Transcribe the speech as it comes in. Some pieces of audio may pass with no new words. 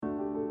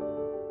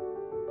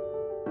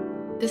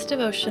This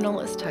devotional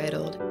is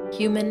titled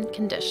Human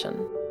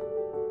Condition.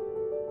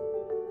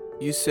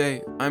 You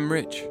say, I'm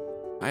rich.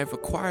 I have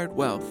acquired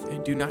wealth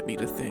and do not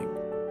need a thing.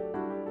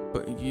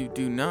 But you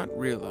do not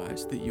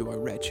realize that you are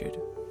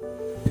wretched,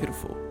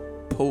 pitiful,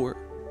 poor,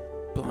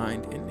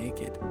 blind, and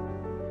naked.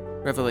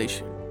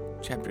 Revelation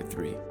chapter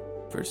 3,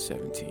 verse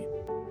 17.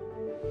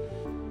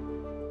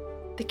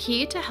 The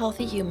key to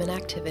healthy human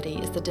activity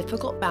is the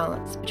difficult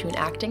balance between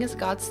acting as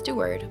God's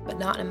steward but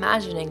not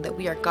imagining that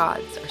we are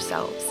gods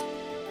ourselves,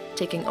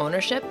 taking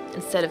ownership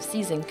instead of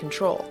seizing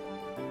control,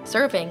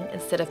 serving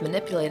instead of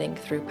manipulating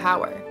through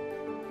power,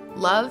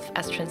 love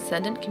as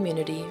transcendent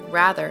community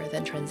rather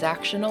than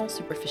transactional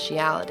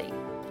superficiality,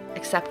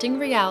 accepting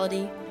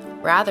reality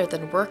rather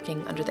than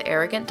working under the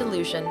arrogant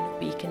delusion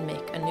we can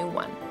make a new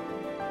one.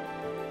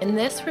 In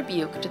this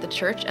rebuke to the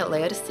church at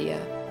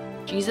Laodicea,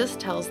 Jesus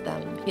tells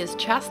them he is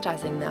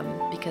chastising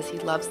them because he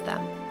loves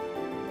them.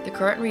 The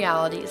current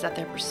reality is that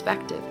their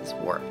perspective is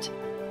warped.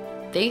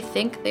 They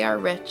think they are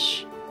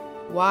rich,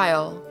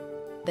 while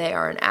they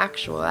are in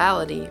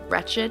actuality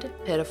wretched,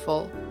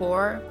 pitiful,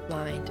 poor,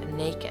 blind, and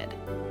naked.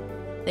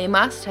 They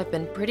must have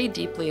been pretty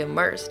deeply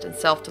immersed in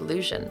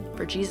self-delusion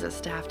for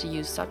Jesus to have to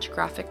use such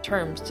graphic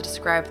terms to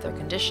describe their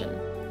condition.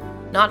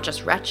 Not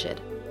just wretched,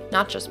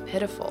 not just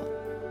pitiful,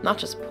 not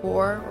just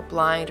poor or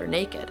blind or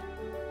naked,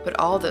 but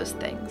all those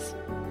things.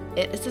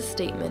 It is a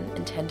statement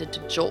intended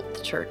to jolt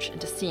the church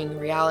into seeing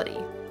reality.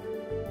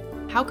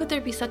 How could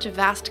there be such a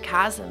vast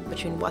chasm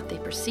between what they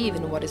perceive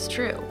and what is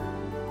true?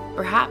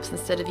 Perhaps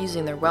instead of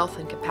using their wealth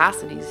and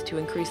capacities to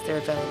increase their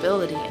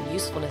availability and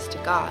usefulness to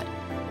God,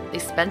 they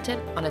spent it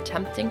on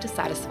attempting to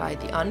satisfy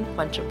the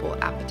unquenchable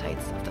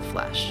appetites of the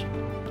flesh.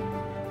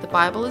 The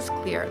Bible is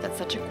clear that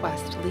such a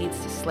quest leads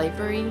to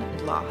slavery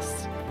and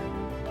loss.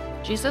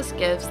 Jesus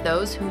gives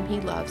those whom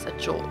he loves a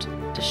jolt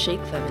to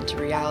shake them into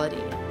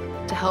reality,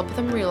 to help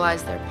them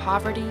realize their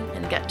poverty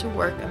and get to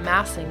work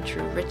amassing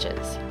true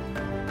riches.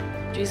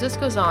 Jesus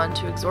goes on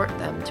to exhort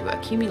them to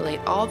accumulate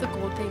all the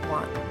gold they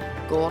want,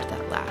 gold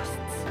that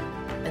lasts,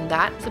 and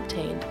that is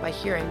obtained by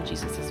hearing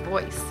Jesus'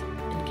 voice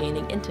and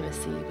gaining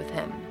intimacy with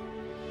him.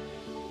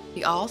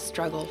 We all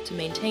struggle to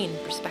maintain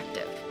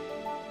perspective.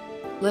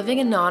 Living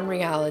in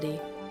non-reality,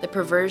 the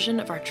perversion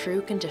of our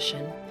true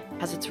condition,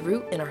 has its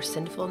root in our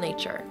sinful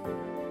nature.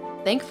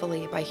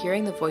 Thankfully, by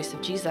hearing the voice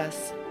of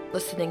Jesus,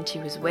 listening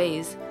to his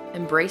ways,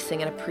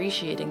 embracing and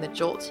appreciating the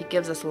jolts he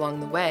gives us along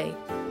the way,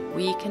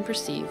 we can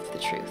perceive the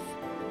truth.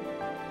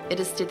 It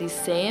is to these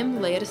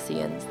same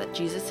Laodiceans that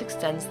Jesus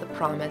extends the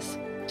promise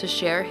to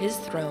share his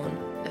throne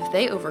if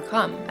they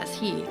overcome as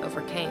he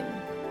overcame.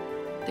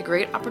 The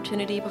great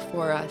opportunity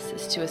before us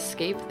is to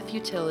escape the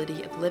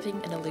futility of living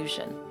in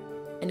illusion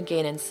and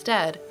gain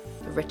instead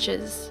the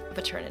riches of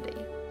eternity.